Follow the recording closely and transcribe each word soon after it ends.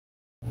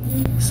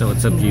So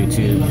what's up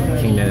YouTube?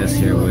 King Dennis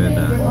here with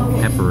a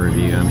pepper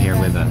review. I'm here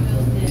with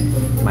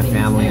my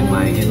family and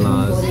my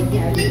in-laws.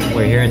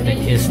 We're here at the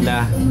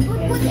Isla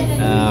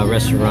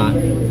restaurant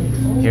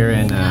here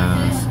in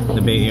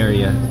the Bay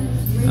Area.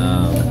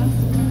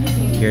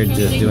 Here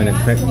just doing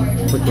a quick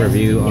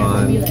review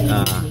on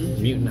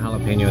mutant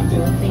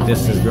jalapeno.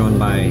 This is grown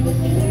by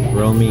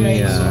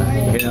Romy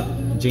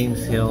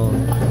James Hill,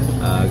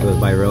 goes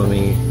by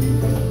Romy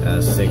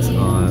 6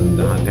 on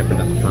the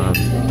hotpepper.com.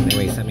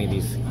 Anyway, he sent me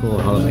these cool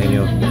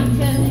jalapeno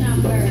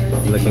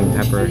looking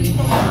pepper.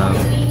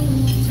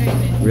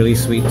 Really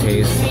sweet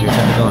taste, your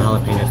typical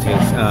jalapeno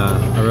taste,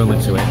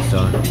 aroma to it,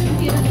 so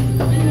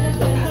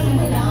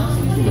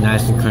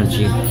nice and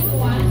crunchy.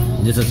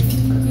 This is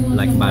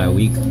like about a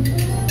week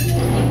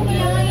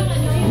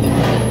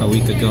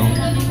ago.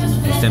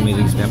 He sent me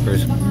these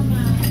peppers.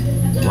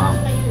 Wow.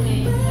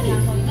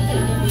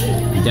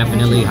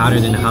 Definitely hotter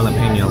than the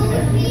jalapeno.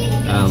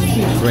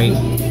 Great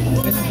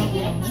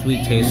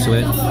sweet taste to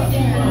it.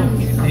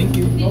 Thank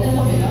you.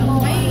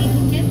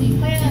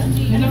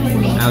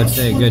 I would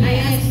say a good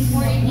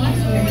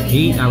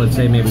heat. I would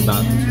say maybe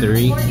about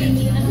 3.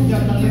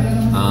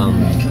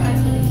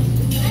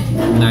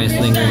 Nice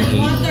lingering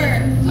heat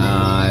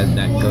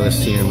that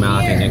goes to your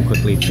mouth and then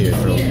quickly to your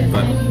throat.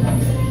 But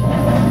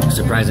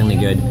surprisingly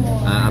good.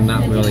 I'm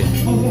not really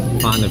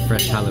fond of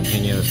fresh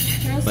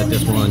jalapenos, but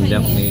this one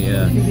definitely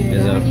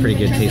is a pretty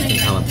good tasting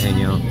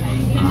jalapeno.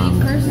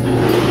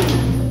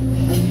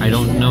 I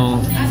don't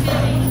know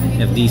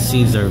if these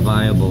seeds are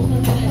viable.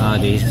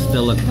 They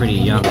still look pretty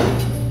young,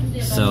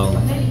 so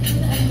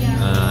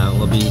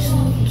we'll be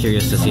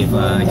curious to see if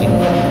I can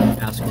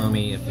ask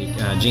Romy,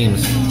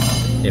 James,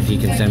 if he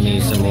can send me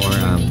some more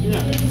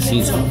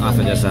seeds off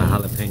of this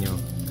jalapeno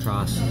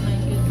cross.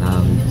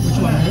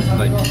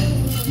 But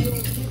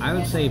I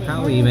would say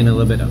probably even a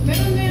little bit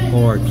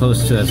or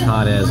close to as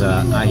hot as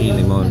ají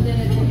limon,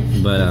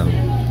 but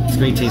it's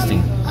great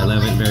tasting. I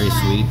love it. Very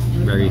sweet,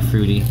 very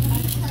fruity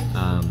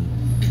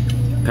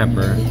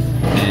pepper,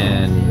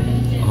 and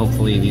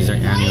hopefully these are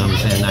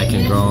annuals and I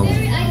can grow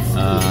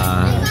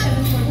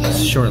them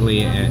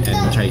shortly and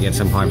try to get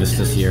some harvest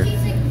this year.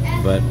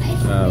 But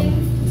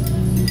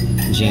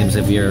James,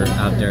 if you're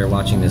out there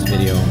watching this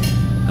video,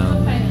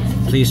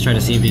 please try to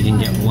see if you can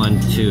get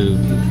one to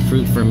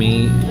fruit for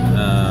me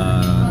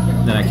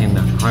that I can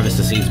harvest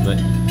the seeds, but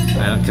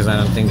because I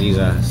don't think these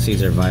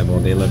seeds are viable.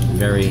 They look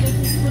very,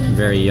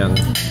 very young.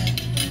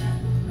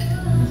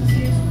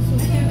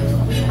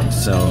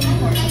 So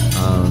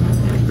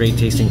great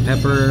tasting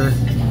pepper.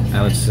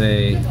 I would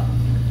say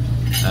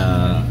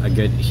a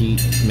good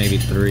heat, maybe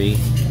 3,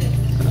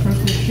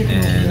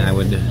 and I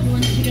would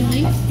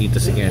eat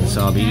this again.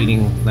 So I'll be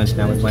eating lunch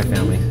now with my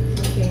family.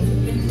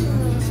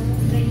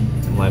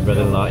 My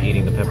brother-in-law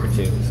eating the pepper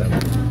too. So.